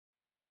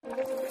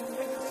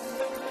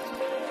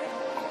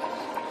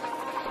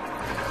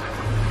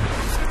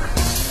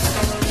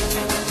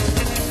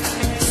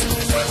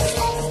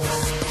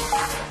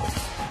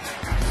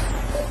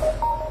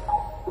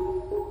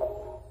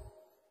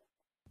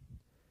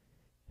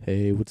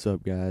Hey, what's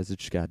up, guys? I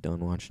just got done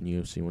watching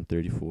UFC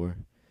 134. It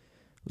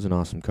was an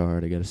awesome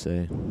card, I gotta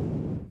say.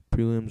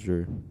 Prelims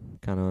were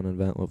kind of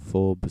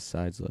uneventful,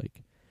 besides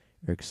like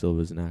Eric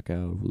Silva's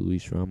knockout of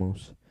Luis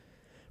Ramos.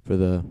 For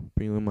the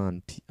prelim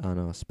on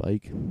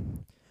Spike,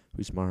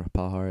 Husmar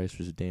Palhares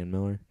versus Dan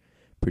Miller.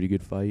 Pretty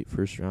good fight,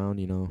 first round.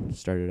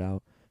 Started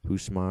out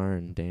Husmar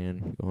and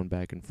Dan going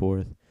back and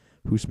forth.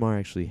 Husmar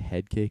actually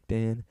head kicked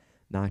Dan,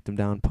 knocked him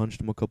down,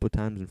 punched him a couple of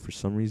times, and for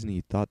some reason he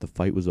thought the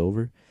fight was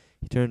over.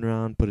 He turned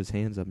around, put his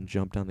hands up, and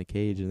jumped on the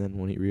cage. And then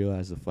when he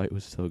realized the fight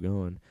was still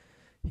going,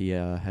 he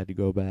had to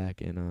go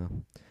back.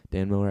 And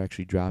Dan Miller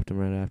actually dropped him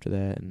right after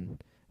that. And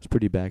it was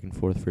pretty back and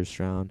forth first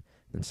round.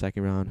 Then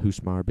second round,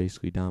 Husmar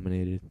basically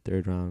dominated.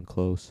 Third round,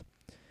 close.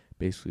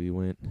 Basically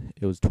went.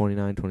 It was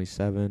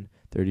 29-27,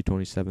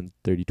 30-27,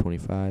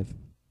 30-25.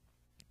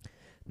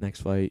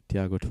 Next fight,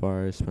 Thiago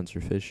Tavares, Spencer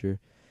Fisher.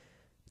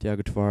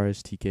 Thiago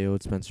Tavares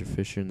TKO'd Spencer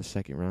Fisher in the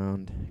second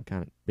round.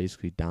 Kind of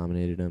basically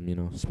dominated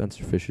him.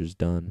 Spencer Fisher's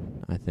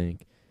done, I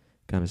think.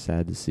 Kind of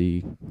sad to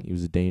see. He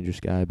was a dangerous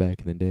guy back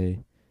in the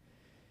day.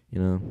 It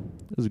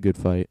was a good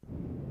fight.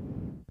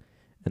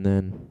 And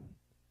then,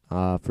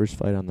 first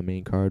fight on the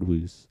main card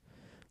was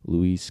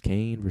Luis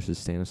Kane versus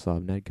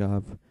Stanislav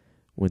Nedkov.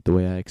 Went the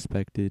way I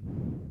expected.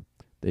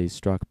 They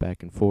struck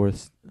back and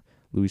forth.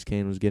 Luis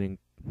Kane was getting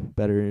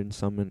better in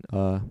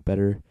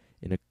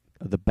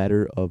the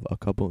better of a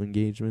couple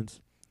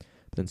engagements.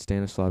 Then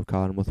Stanislav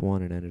caught him with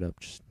one and ended up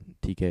just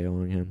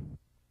TKOing him.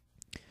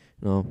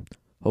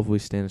 Hopefully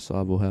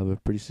Stanislav will have a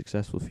pretty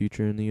successful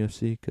future in the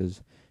UFC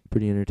because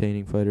pretty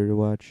entertaining fighter to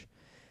watch.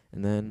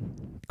 And then,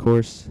 of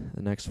course,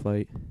 the next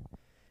fight,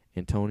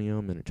 Antonio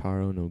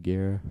Minotauro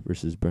Nogueira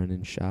versus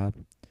Brendan Schaub.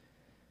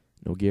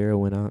 Nogueira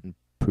went out and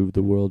proved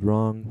the world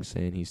wrong,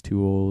 saying he's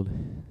too old,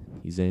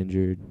 he's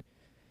injured.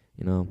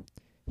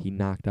 He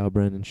knocked out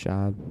Brendan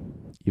Schaub,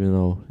 even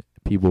though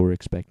people were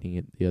expecting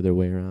it the other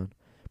way around.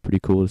 Pretty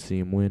cool to see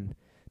him win.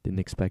 Didn't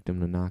expect him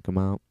to knock him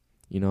out.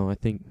 I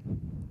think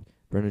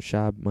Brendan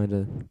Schaub might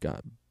have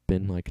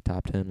been like a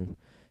top 10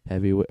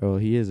 heavyweight. Oh,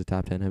 he is a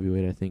top 10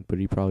 heavyweight, I think, but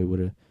he probably would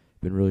have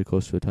been really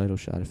close to a title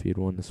shot if he had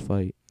won this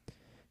fight.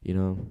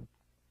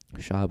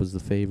 Schaub was the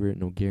favorite.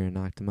 Nogueira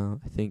knocked him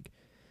out. I think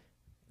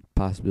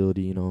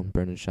possibility,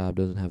 Brendan Schaub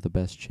doesn't have the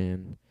best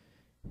chin.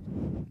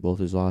 Both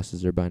his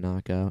losses are by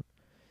knockout.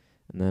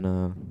 And then,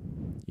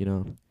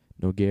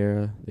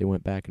 Nogueira, they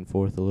went back and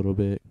forth a little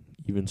bit,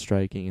 even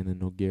striking, and then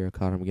Nogueira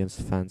caught him against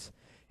the fence,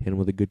 hit him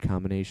with a good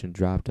combination,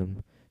 dropped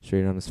him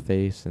straight on his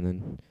face, and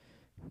then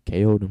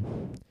KO'd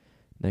him.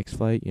 Next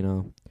fight,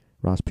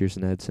 Ross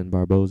Pearson, Edson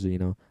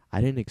Barboza,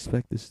 I didn't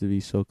expect this to be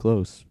so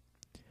close.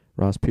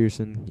 Ross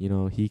Pearson,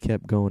 he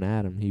kept going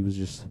at him. He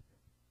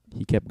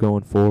kept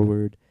going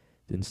forward,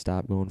 didn't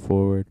stop going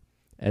forward.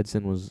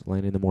 Edson was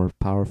landing the more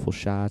powerful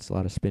shots, a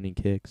lot of spinning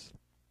kicks.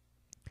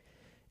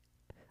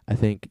 I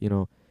think, it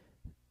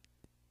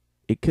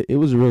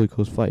was a really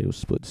close fight. It was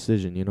a split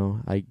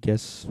decision, I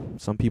guess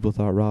some people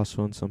thought Ross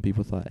won, some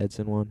people thought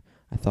Edson won.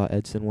 I thought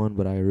Edson won,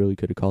 but I really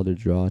could have called it a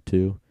draw,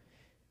 too.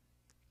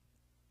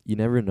 You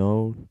never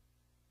know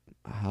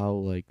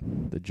how,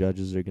 the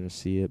judges are going to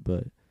see it,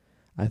 but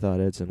I thought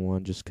Edson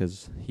won just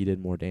because he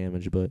did more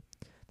damage. But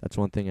that's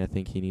one thing I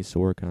think he needs to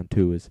work on,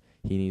 too, is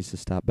he needs to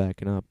stop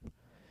backing up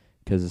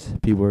because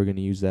people are going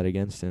to use that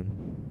against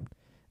him.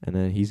 And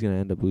then he's going to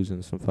end up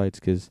losing some fights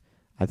because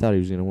I thought he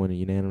was going to win a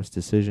unanimous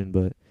decision,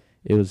 but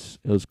it was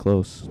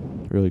close,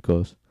 really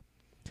close.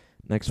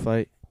 Next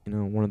fight,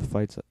 one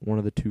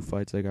of the two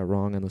fights I got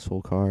wrong on this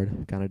whole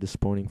card. Kind of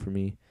disappointing for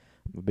me.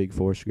 I'm a big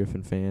Forrest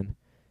Griffin fan.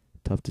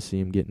 Tough to see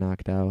him get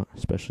knocked out,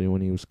 especially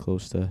when he was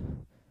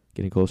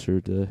getting closer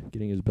to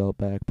getting his belt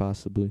back,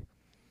 possibly.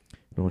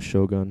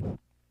 Shogun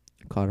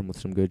caught him with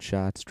some good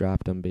shots,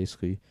 dropped him,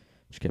 basically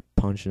just kept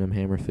punching him,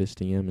 hammer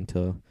fisting him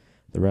until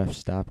the ref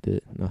stopped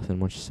it. Nothing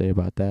much to say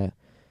about that.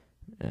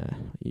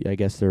 I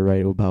guess they're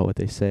right about what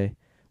they say.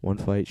 One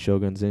fight,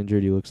 Shogun's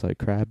injured, he looks like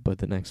crap, but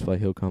the next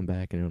fight he'll come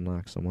back and he'll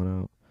knock someone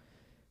out.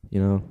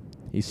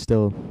 He's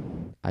still,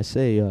 I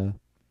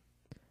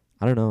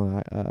don't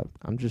know,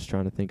 I'm just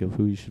trying to think of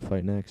who he should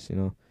fight next,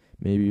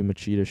 Maybe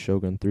Machida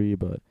Shogun 3,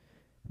 but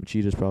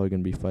Machida's probably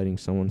going to be fighting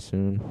someone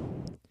soon.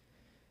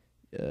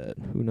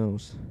 Who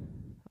knows?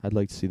 I'd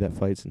like to see that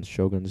fight since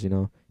Shogun's,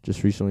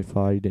 just recently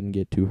fought. He didn't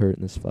get too hurt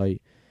in this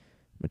fight.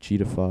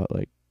 Machida fought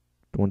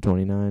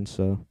 129,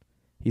 so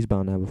he's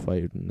bound to have a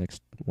fight in the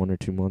next 1 or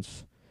 2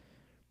 months.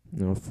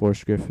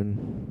 Forrest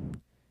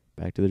Griffin,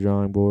 back to the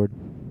drawing board.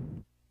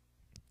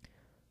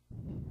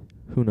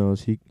 Who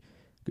knows? You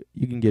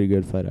can get a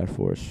good fight out of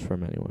Forrest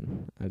from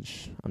anyone. I'm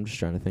just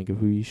trying to think of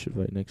who he should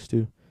fight next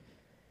to.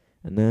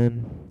 And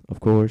then, of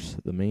course,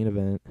 the main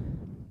event,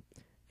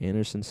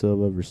 Anderson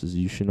Silva versus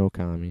Yushin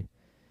Okami.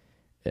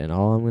 And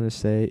all I'm going to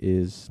say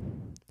is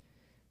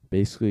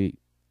basically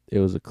it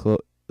was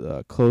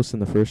close in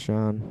the first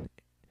round.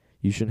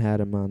 Yushin had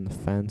him on the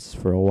fence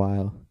for a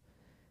while.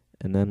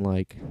 And then,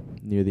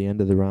 near the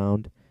end of the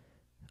round,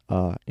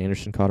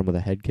 Anderson caught him with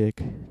a head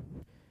kick.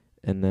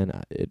 And then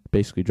it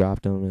basically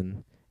dropped him,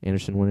 and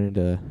Anderson went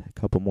into a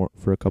couple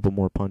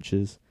more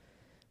punches.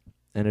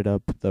 ended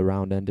up the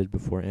round ended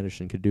before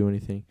Anderson could do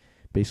anything.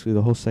 Basically,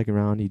 the whole second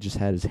round, he just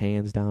had his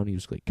hands down. He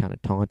was like kind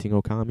of taunting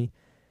Okami.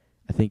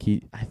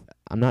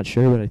 I'm not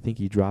sure, but I think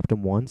he dropped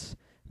him once.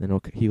 Then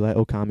he let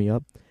Okami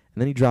up,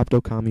 and then he dropped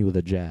Okami with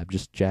a jab.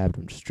 Just jabbed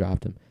him, just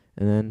dropped him.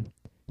 And then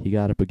he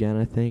got up again,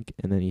 I think,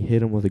 and then he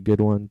hit him with a good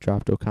one,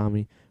 dropped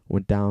Okami,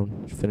 went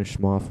down, finished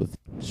him off with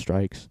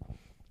strikes.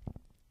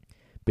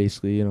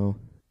 Basically,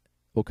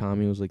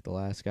 Okami was like the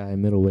last guy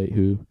middleweight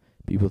who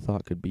people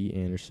thought could beat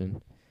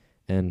Anderson,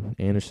 and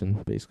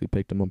Anderson basically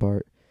picked him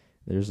apart.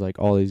 There's like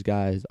all these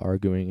guys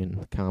arguing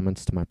in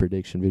comments to my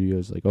prediction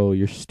videos like, oh,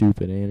 you're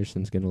stupid,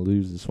 Anderson's going to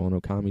lose this one,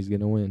 Okami's going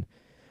to win.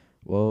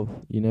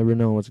 Well, you never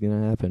know what's going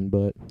to happen,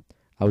 but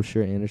I was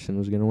sure Anderson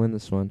was going to win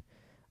this one.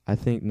 I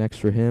think next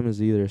for him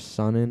is either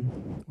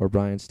Sonnen or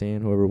Brian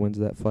Stan, whoever wins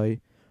that fight,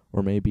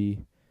 or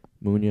maybe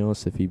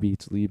Munoz if he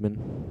beats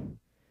Lieben.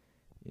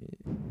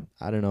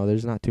 I don't know.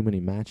 There's not too many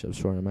matchups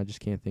for him. I just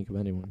can't think of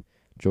anyone.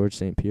 George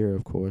St. Pierre,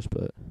 of course,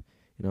 but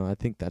I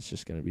think that's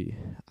just going to be...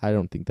 I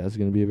don't think that's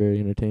going to be a very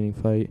entertaining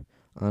fight,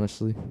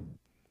 honestly.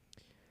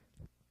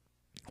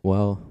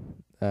 Well,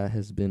 that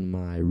has been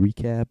my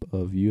recap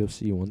of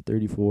UFC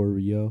 134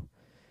 Rio.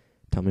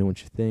 Tell me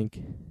what you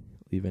think.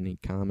 Leave any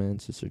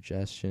comments or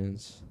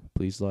suggestions.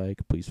 Please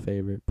like, please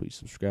favorite, please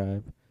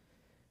subscribe.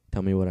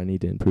 Tell me what I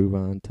need to improve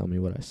on. Tell me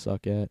what I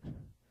suck at.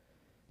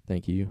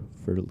 Thank you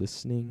for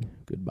listening.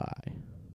 Goodbye.